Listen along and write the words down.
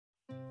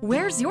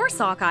Where's your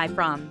sockeye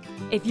from?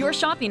 If you're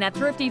shopping at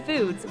Thrifty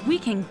Foods, we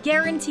can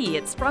guarantee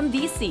it's from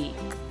BC.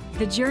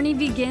 The journey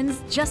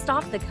begins just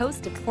off the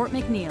coast of Port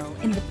McNeill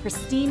in the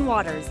pristine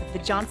waters of the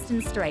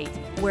Johnstone Strait,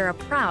 where a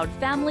proud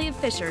family of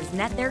fishers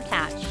net their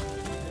catch.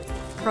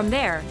 From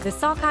there, the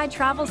sockeye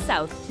travel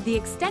south to the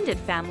extended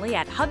family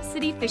at Hub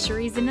City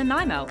Fisheries in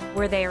Nanaimo,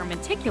 where they are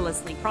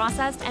meticulously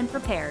processed and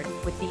prepared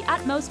with the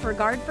utmost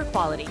regard for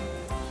quality.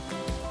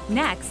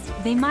 Next,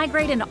 they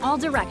migrate in all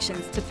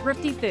directions to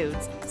Thrifty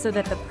Foods so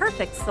that the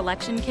perfect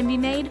selection can be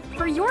made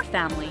for your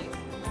family.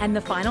 And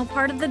the final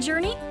part of the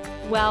journey?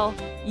 Well,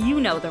 you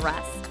know the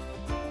rest.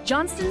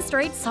 Johnstone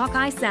Strait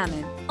Sockeye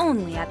Salmon,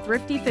 only at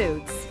Thrifty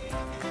Foods.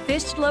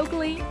 Fished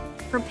locally,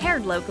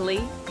 prepared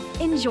locally,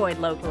 enjoyed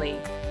locally.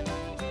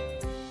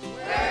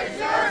 Where's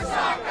your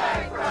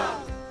sockeye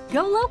from?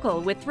 Go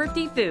local with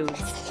Thrifty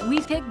Foods.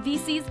 We pick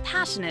BC's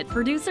passionate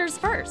producers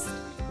first.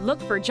 Look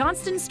for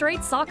Johnstone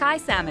Strait Sockeye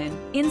Salmon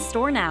in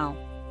store now.